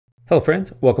Hello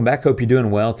friends, welcome back. Hope you're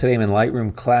doing well. Today I'm in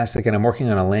Lightroom Classic and I'm working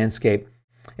on a landscape.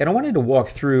 And I wanted to walk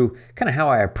through kind of how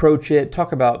I approach it,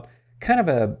 talk about kind of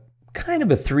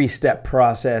a three-step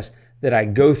process that I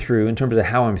go through in terms of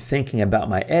how I'm thinking about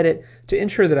my edit to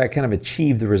ensure that I kind of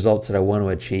achieve the results that I want to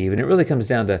achieve. And it really comes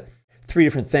down to three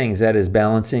different things. That is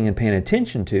balancing and paying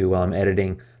attention to while I'm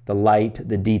editing the light,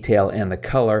 the detail, and the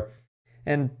color.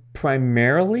 And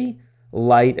primarily,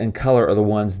 light and color are the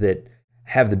ones that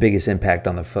have the biggest impact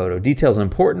on the photo. Detail is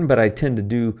important, but I tend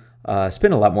to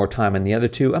spend a lot more time on the other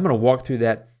two. I'm going to walk through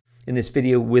that in this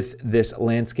video with this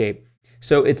landscape.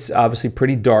 So it's obviously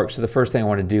pretty dark, so the first thing I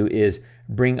want to do is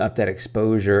bring up that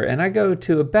exposure, and I go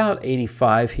to about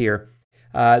 85 here.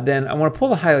 Then I want to pull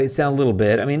the highlights down a little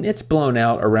bit. I mean, it's blown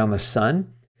out around the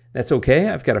sun. That's okay.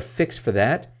 I've got a fix for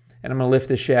that. And I'm going to lift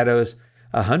the shadows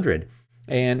 100.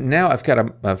 And now I've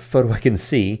got a photo I can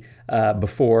see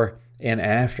before and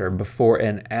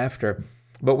after.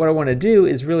 But what I want to do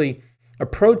is really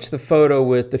approach the photo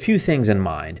with a few things in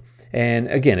mind. And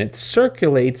again, it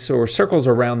circles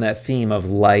around that theme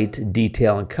of light,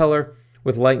 detail, and color,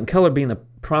 with light and color being the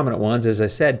prominent ones, as I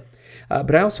said.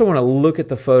 But I also want to look at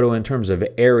the photo in terms of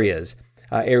areas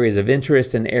of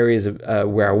interest and areas of,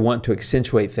 where I want to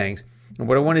accentuate things. And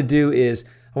what I want to do is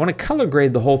I want to color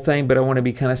grade the whole thing, but I want to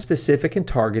be kind of specific and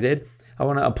targeted. I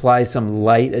want to apply some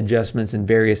light adjustments in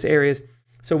various areas.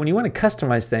 So when you want to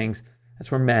customize things,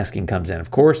 that's where masking comes in, of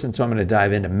course. And so I'm going to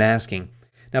dive into masking.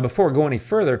 Now, before I go any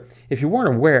further, if you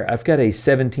weren't aware, I've got a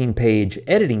 17-page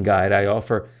editing guide I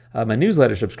offer my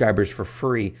newsletter subscribers for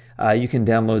free. You can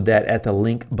download that at the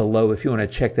link below if you want to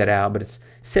check that out. But it's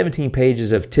 17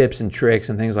 pages of tips and tricks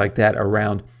and things like that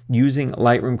around using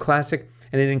Lightroom Classic.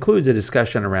 And it includes a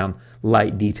discussion around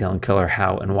light, detail, and color,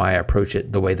 how and why I approach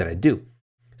it the way that I do.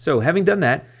 So having done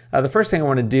that, the first thing I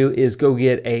want to do is go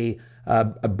get a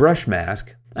brush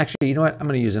mask. Actually, you know what? I'm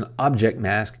going to use an object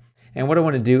mask. And what I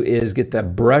want to do is get the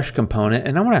brush component,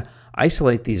 and I want to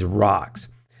isolate these rocks.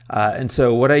 And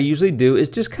so what I usually do is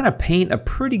just kind of paint a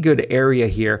pretty good area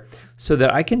here so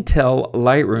that I can tell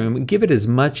Lightroom, give it as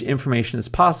much information as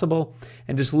possible,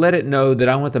 and just let it know that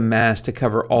I want the mask to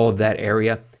cover all of that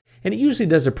area. And it usually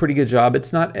does a pretty good job.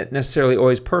 It's not necessarily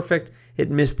always perfect. It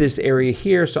missed this area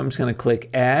here, so I'm just going to click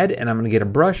Add, and I'm going to get a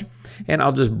brush, and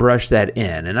I'll just brush that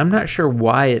in. And I'm not sure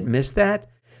why it missed that,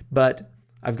 but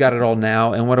I've got it all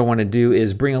now, and what I want to do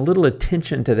is bring a little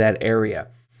attention to that area.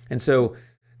 And so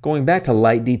going back to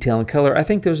light, detail, and color, I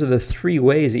think those are the three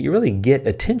ways that you really get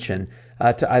attention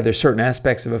to either certain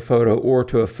aspects of a photo or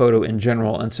to a photo in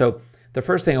general. And so the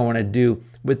first thing I want to do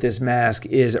with this mask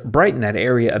is brighten that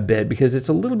area a bit because it's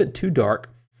a little bit too dark.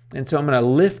 And so I'm going to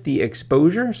lift the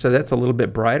exposure so that's a little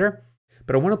bit brighter.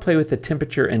 But I want to play with the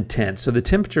temperature and tint. So the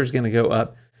temperature is going to go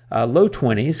up low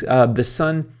 20s. The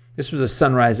sun, this was a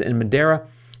sunrise in Madeira.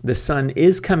 The sun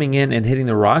is coming in and hitting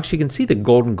the rocks. You can see the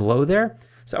golden glow there.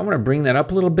 So I want to bring that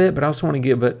up a little bit, but I also want to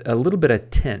give it a little bit of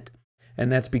tint. And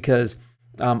that's because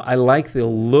I like the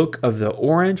look of the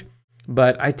orange,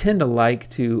 but I tend to like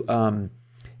to,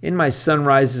 in my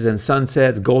sunrises and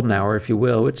sunsets, golden hour, if you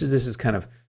will, which is, this is kind of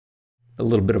a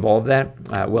little bit of all of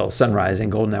that. Well, sunrise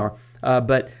and golden hour.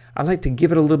 But I like to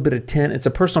give it a little bit of tint. It's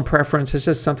a personal preference. It's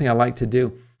just something I like to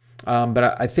do.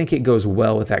 But I think it goes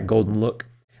well with that golden look.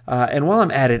 And while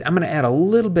I'm at it, I'm going to add a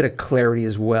little bit of clarity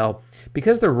as well.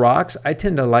 Because they're rocks, I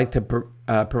tend to like to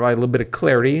provide a little bit of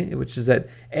clarity, which is that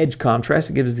edge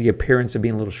contrast. It gives the appearance of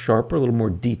being a little sharper, a little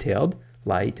more detailed,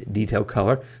 light, detail,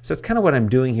 color. So that's kind of what I'm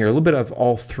doing here, a little bit of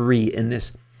all three in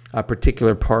this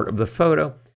particular part of the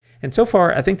photo. And so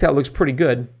far, I think that looks pretty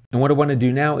good. And what I want to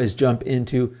do now is jump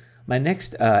into my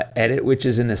next edit, which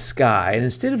is in the sky. And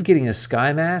instead of getting a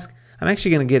sky mask, I'm actually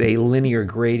going to get a linear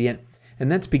gradient.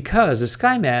 And that's because the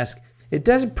sky mask, it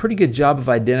does a pretty good job of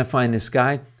identifying the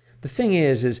sky. The thing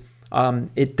is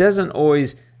it doesn't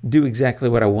always do exactly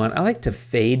what I want. I like to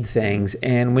fade things.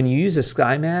 And when you use a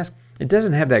sky mask, it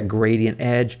doesn't have that gradient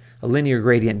edge. A linear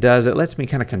gradient does. It lets me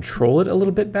kind of control it a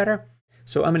little bit better.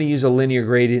 So I'm going to use a linear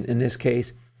gradient in this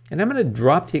case. And I'm going to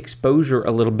drop the exposure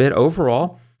a little bit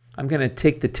overall. I'm going to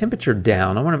take the temperature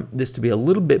down. I want this to be a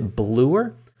little bit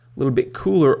bluer, a little bit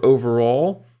cooler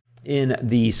overall in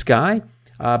the sky.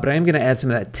 But I am going to add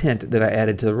some of that tint that I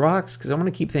added to the rocks because I want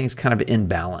to keep things kind of in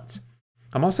balance.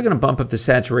 I'm also going to bump up the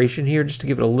saturation here just to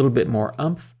give it a little bit more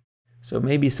oomph. So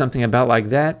maybe something about like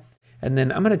that. And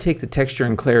then I'm going to take the texture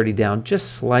and clarity down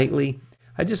just slightly.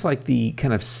 I just like the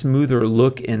kind of smoother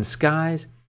look in skies.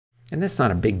 And that's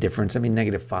not a big difference. I mean,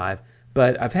 -5.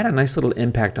 But I've had a nice little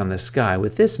impact on the sky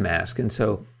with this mask. And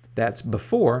so that's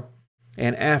before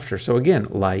and after. So again,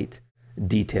 light,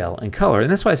 detail, and color.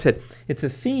 And that's why I said it's a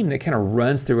theme that kind of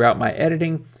runs throughout my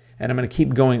editing. And I'm going to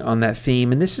keep going on that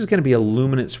theme. And this is going to be a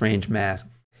luminance range mask.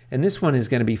 And this one is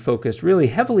going to be focused really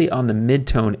heavily on the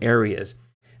mid-tone areas.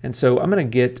 And so I'm going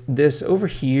to get this over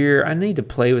here. I need to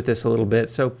play with this a little bit.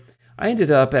 So I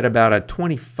ended up at about a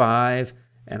 25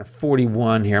 and a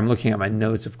 41 here. I'm looking at my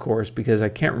notes, of course, because I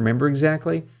can't remember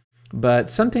exactly. But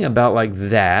something about like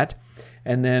that.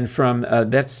 And then from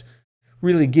that's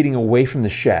really getting away from the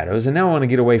shadows. And now I want to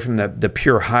get away from the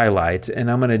pure highlights. And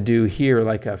I'm going to do here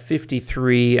like a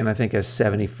 53 and I think a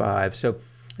 75. So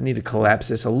I need to collapse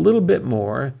this a little bit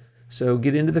more. So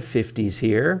get into the 50s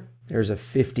here. There's a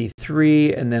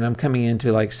 53, and then I'm coming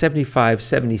into like 75,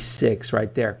 76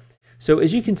 right there. So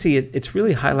as you can see, it's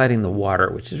really highlighting the water,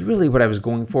 which is really what I was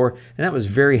going for. And that was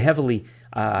very heavily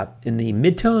in the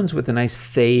midtones with a nice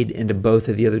fade into both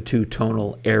of the other two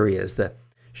tonal areas, the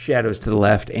shadows to the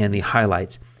left and the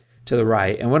highlights to the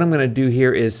right. And what I'm going to do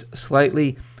here is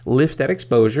slightly lift that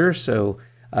exposure. So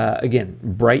again,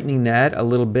 brightening that a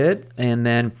little bit. And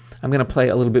then I'm going to play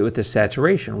a little bit with the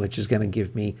saturation, which is going to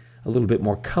give me a little bit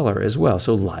more color as well.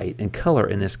 So light and color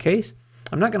in this case.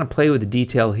 I'm not going to play with the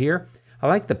detail here. I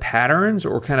like the patterns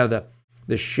or kind of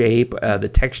the shape, the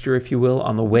texture, if you will,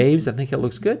 on the waves. I think it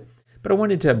looks good. But I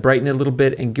wanted to brighten it a little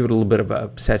bit and give it a little bit of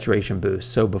a saturation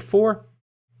boost. So before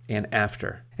and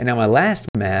after. And now my last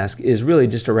mask is really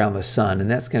just around the sun,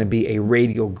 and that's going to be a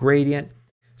radial gradient.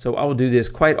 So I will do this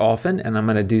quite often, and I'm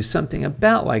going to do something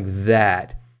about like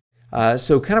that.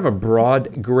 So kind of a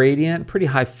broad gradient, pretty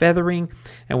high feathering.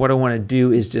 And what I want to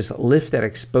do is just lift that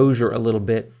exposure a little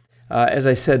bit. As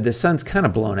I said, the sun's kind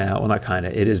of blown out. Well, not kind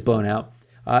of, it is blown out.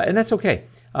 And that's okay.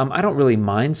 I don't really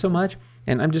mind so much.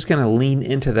 And I'm just going to lean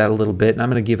into that a little bit. And I'm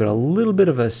going to give it a little bit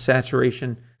of a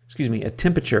saturation, a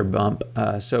temperature bump.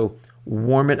 So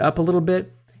warm it up a little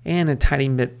bit and a tiny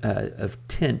bit of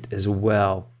tint as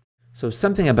well. So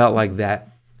something about like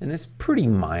that. And it's pretty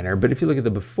minor. But if you look at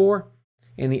the before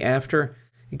and the after,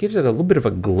 it gives it a little bit of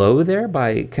a glow there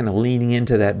by kind of leaning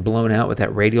into that blown out with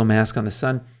that radial mask on the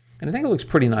sun. And I think it looks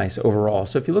pretty nice overall.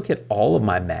 So if you look at all of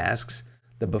my masks,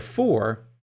 the before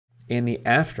and the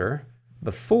after,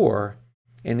 before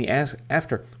and the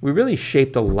after, we really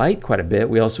shaped the light quite a bit.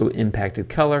 We also impacted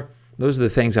color. Those are the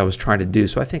things I was trying to do.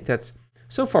 So I think that's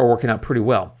so far working out pretty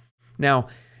well. Now,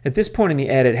 at this point in the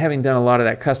edit, having done a lot of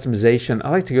that customization,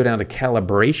 I like to go down to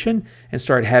calibration and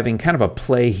start having kind of a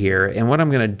play here. And what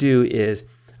I'm going to do is,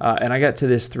 and I got to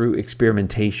this through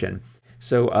experimentation.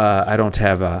 So I don't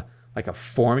have like a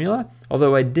formula,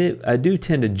 although I do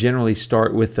tend to generally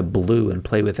start with the blue and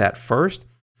play with that first.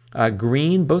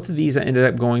 Green, both of these I ended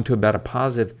up going to about a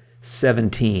positive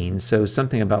 17, so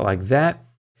something about like that.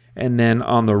 And then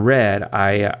on the red,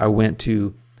 I went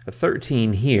to a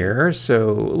 13 here, so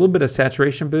a little bit of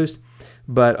saturation boost,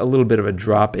 but a little bit of a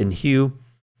drop in hue.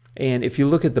 And if you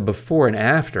look at the before and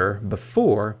after,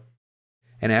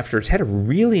 it's had a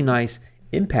really nice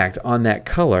impact on that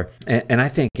color. And I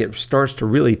think it starts to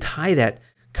really tie that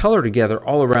color together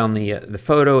all around the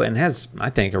photo and has,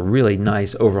 I think, a really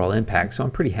nice overall impact. So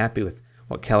I'm pretty happy with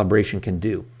what calibration can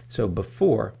do. So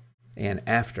before and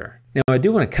after. Now I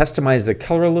do want to customize the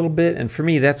color a little bit, and for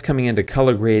me that's coming into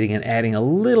color grading and adding a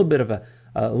little bit of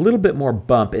a little bit more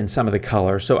bump in some of the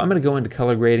color. So I'm going to go into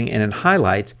color grading, and in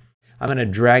highlights I'm going to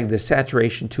drag the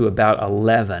saturation to about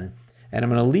 11, and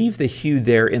I'm going to leave the hue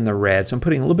there in the red. So I'm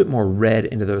putting a little bit more red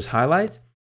into those highlights.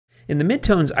 In the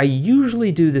midtones, I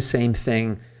usually do the same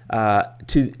thing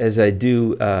as I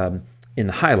do in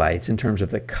the highlights in terms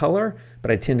of the color,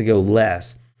 but I tend to go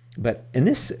less. But in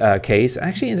this case, I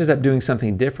actually ended up doing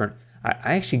something different.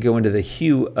 I actually go into the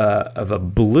hue of a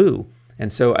blue.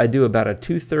 And so I do about a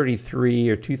 233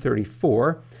 or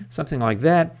 234, something like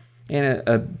that, and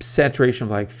a saturation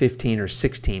of like 15 or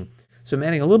 16. So I'm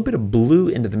adding a little bit of blue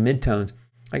into the midtones.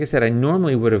 Like I said, I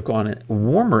normally would have gone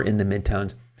warmer in the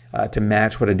midtones to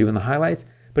match what I do in the highlights.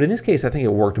 But in this case, I think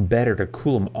it worked better to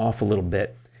cool them off a little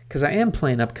bit, because I am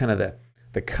playing up kind of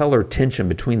the color tension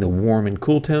between the warm and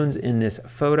cool tones in this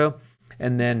photo.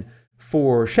 And then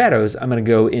for shadows, I'm going to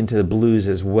go into the blues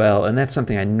as well. And that's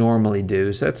something I normally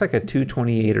do. So that's like a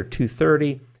 228 or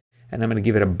 230. And I'm going to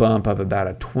give it a bump of about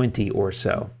a 20 or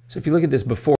so. So if you look at this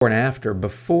before and after,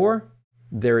 before,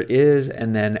 there it is.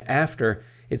 And then after,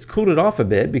 it's cooled it off a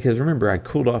bit, because remember, I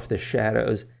cooled off the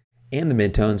shadows and the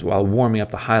midtones while warming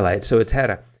up the highlights. So it's had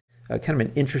a kind of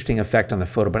an interesting effect on the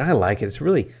photo, but I like it. It's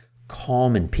really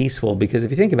calm and peaceful, because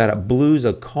if you think about it, blue's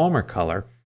a calmer color,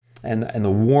 and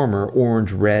the warmer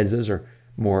orange reds, those are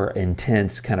more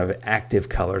intense, kind of active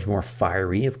colors, more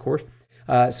fiery, of course.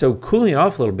 So cooling it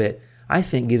off a little bit, I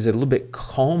think, gives it a little bit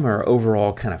calmer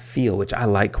overall kind of feel, which I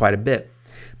like quite a bit.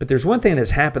 But there's one thing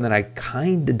that's happened that I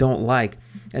kind of don't like,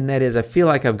 and that is I feel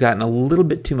like I've gotten a little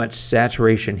bit too much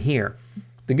saturation here.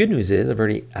 The good news is I've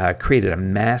already created a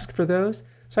mask for those.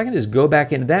 So I can just go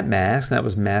back into that mask, and that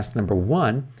was mask number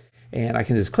 1, and I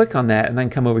can just click on that and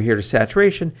then come over here to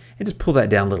saturation and just pull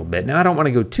that down a little bit. Now I don't want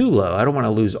to go too low. I don't want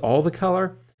to lose all the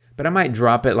color, but I might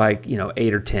drop it like,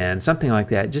 8 or 10, something like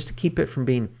that, just to keep it from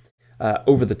being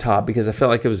over the top, because I felt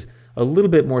like it was a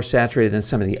little bit more saturated than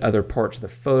some of the other parts of the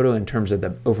photo in terms of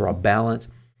the overall balance.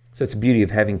 So it's the beauty of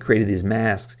having created these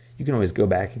masks. You can always go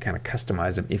back and kind of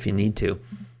customize them if you need to.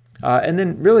 And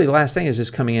then really the last thing is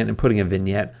just coming in and putting a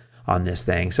vignette on this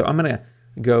thing. So I'm going to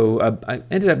go, I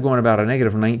ended up going about a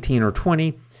negative 19 or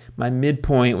 20. My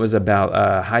midpoint was about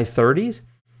high 30s.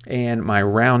 And my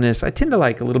roundness, I tend to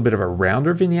like a little bit of a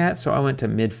rounder vignette, so I went to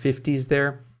mid 50s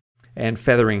there. And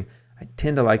feathering, I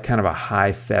tend to like kind of a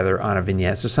high feather on a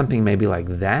vignette, so something maybe like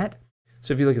that.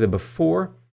 So if you look at the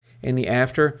before and the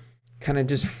after, kind of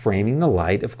just framing the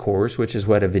light, of course, which is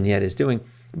what a vignette is doing.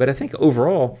 But I think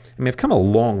overall, I've come a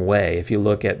long way. If you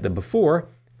look at the before,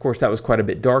 of course, that was quite a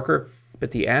bit darker,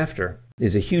 but the after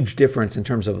is a huge difference in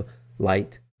terms of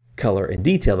light, color, and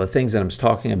detail, the things that I'm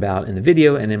talking about in the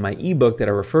video and in my ebook that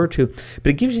I refer to.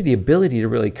 But it gives you the ability to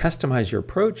really customize your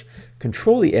approach,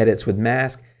 control the edits with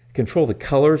mask, control the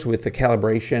colors with the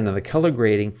calibration and the color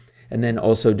grading, and then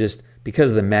also just because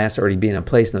of the mask already being in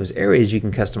place in those areas, you can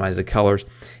customize the colors.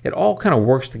 It all kind of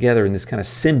works together in this kind of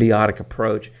symbiotic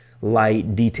approach,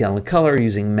 light, detail, and color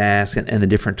using masks and the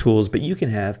different tools, but you can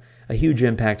have a huge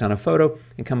impact on a photo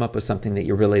and come up with something that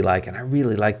you really like. And I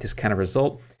really like this kind of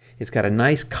result. It's got a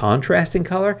nice contrasting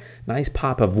color, nice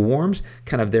pop of warms,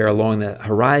 kind of there along the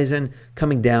horizon,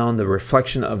 coming down the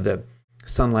reflection of the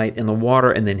sunlight in the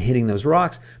water and then hitting those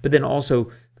rocks, but then also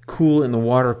cool in the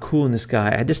water, cool in the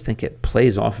sky. I just think it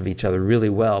plays off of each other really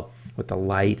well with the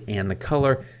light and the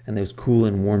color and those cool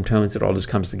and warm tones. It all just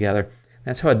comes together.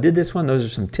 That's how I did this one. Those are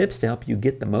some tips to help you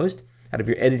get the most out of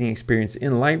your editing experience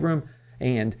in Lightroom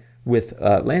and with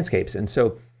landscapes. And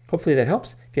so hopefully that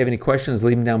helps. If you have any questions,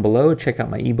 leave them down below. Check out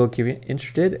my ebook if you're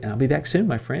interested. And I'll be back soon,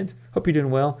 my friends. Hope you're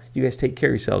doing well. You guys take care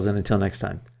of yourselves. And until next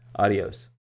time, adios.